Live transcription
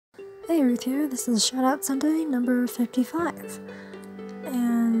Hey, Ruth here. This is Shoutout Sunday number 55.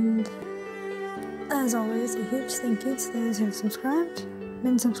 And as always, a huge thank you to those who have subscribed,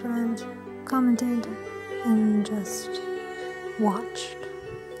 been subscribed, commented, and just watched.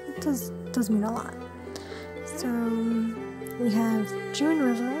 It does mean a lot. So we have Juan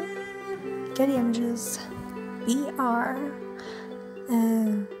Rivera, Geddie Images, BR,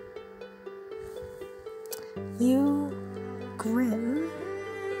 Grimm,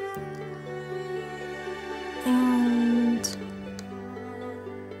 and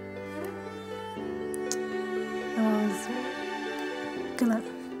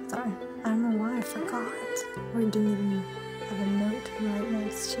sorry, I don't know why I forgot, or didn't even have a note right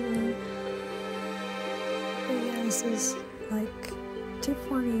next to me. But yeah, this is like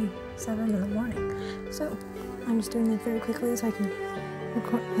 2:47 in the morning, so I'm just doing it very quickly so I can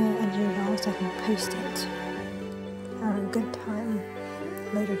edit it all so I can post it at a good time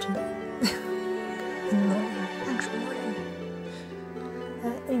later today. In the morning, actual morning.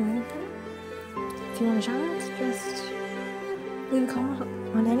 Anyway, if you want to shout out, just leave a comment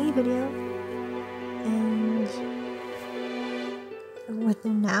on any video, and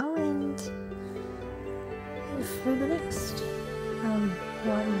within now and for the next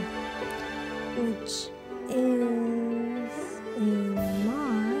one, which is in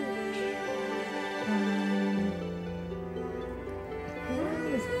March. Where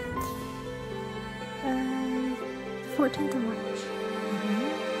is it? 14th of March.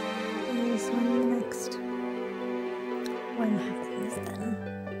 Is when the next one happens then.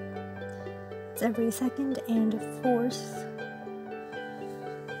 It's every second and fourth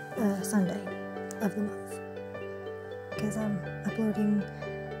Sunday of the month. Because I'm uploading,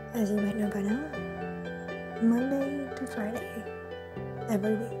 as you might know by now, Monday to Friday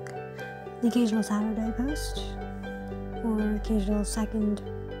every week. The occasional Saturday post, or occasional second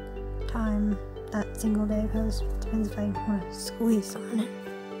time that single day post. Depends if I want to squeeze on it.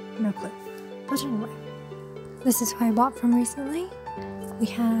 No clue. But anyway, this is who I bought from recently. We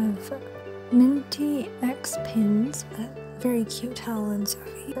have mintyxpins, that very cute Helen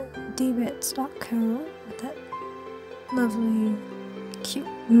Sophie. dbits.co with that lovely cute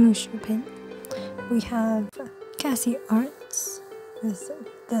Mushu pin. We have kassiearts with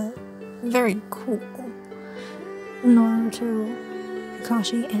the very cool Naruto,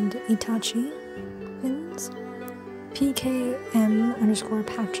 Kakashi, and Itachi pins.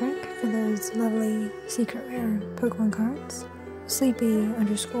 PKM_Patrick for those lovely secret rare Pokemon cards.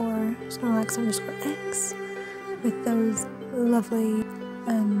 Sleepy_Snorlax_X with those lovely,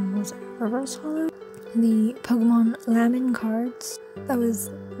 reverse hollow. The Pokemon Lamon cards that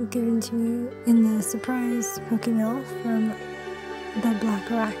was given to me in the surprise Pokemail from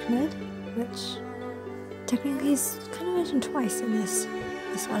theblackarachnid, which technically is kind of mentioned twice in this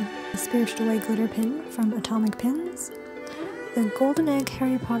one. The Spirited Away glitter pin from atomicpins. The Golden Egg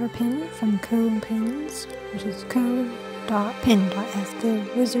Harry Potter pin from co.pin.s, which is co.pin.s, the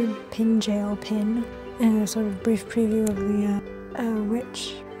wizard pin jail pin, and a sort of brief preview of the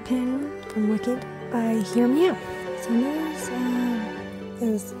witch pin from Wicked by Heremeow. So news, it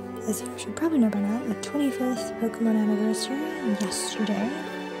was, as you should probably know by now, the 25th Pokemon anniversary yesterday.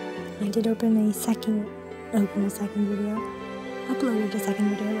 I did upload a second video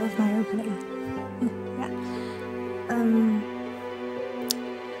of my opening. Yeah.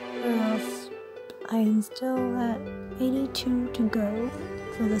 What else? I am still at 82 to go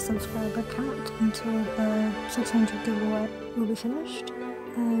for the subscriber count until the 600 giveaway will be finished.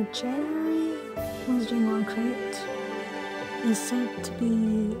 January was doing on crate is said to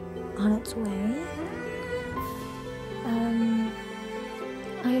be on its way.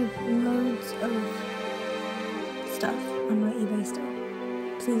 I have loads of stuff on my eBay store.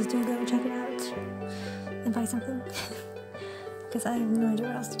 Please do go check it out and buy something, because I have no idea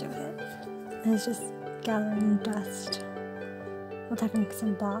what else to do with it. And it's just gathering dust. Well, technically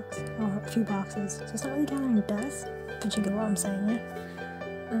some a few boxes, so it's not really gathering dust, but you get what I'm saying, yeah?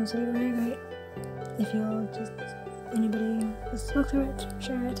 So it'd be very great if you'll anybody just look through it,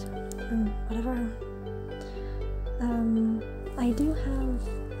 share it, whatever. I do have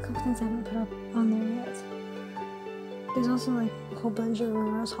a couple things I haven't put up on there yet. There's also like a whole bunch of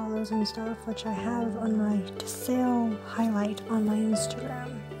reverse hollows and stuff, which I have on my to sale highlight on my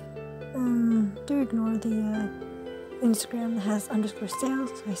Instagram. Do ignore the Instagram that has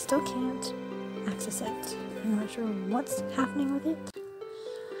 _sales, so I still can't access it. I'm not sure what's happening with it.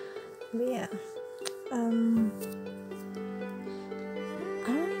 But yeah. I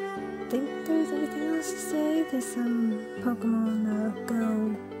don't think there's anything else to say. There's some Pokemon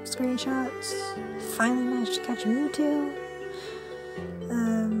Go screenshots. Finally managed to catch a Mewtwo.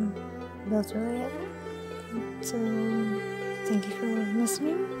 that's really it. So, thank you for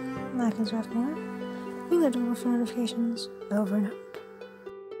listening. Like and subscribe for more. Ring the doorbell for notifications. Over and out.